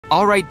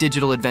All right,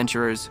 digital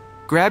adventurers,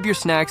 grab your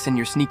snacks and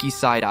your sneaky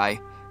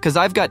side-eye, because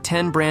I've got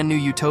 10 brand new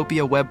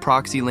Utopia web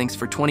proxy links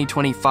for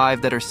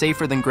 2025 that are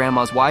safer than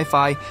grandma's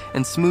Wi-Fi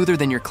and smoother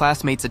than your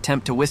classmates'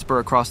 attempt to whisper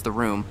across the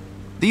room.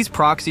 These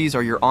proxies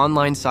are your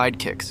online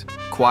sidekicks,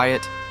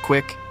 quiet,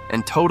 quick,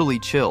 and totally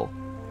chill.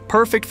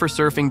 Perfect for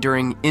surfing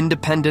during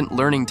independent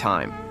learning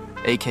time,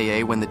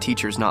 aka when the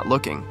teacher's not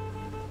looking.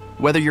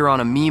 Whether you're on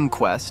a meme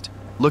quest,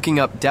 looking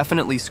up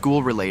definitely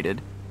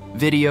school-related,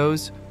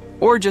 videos,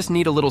 or just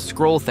need a little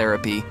scroll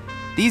therapy,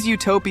 these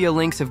Utopia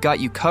links have got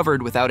you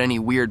covered without any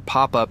weird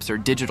pop-ups or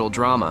digital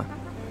drama.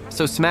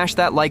 So smash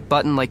that like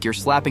button like you're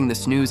slapping the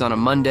snooze on a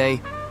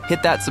Monday,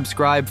 hit that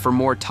subscribe for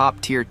more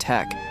top-tier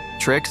tech,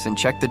 tricks, and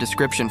check the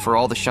description for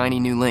all the shiny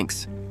new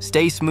links.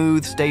 Stay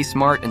smooth, stay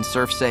smart, and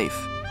surf safe.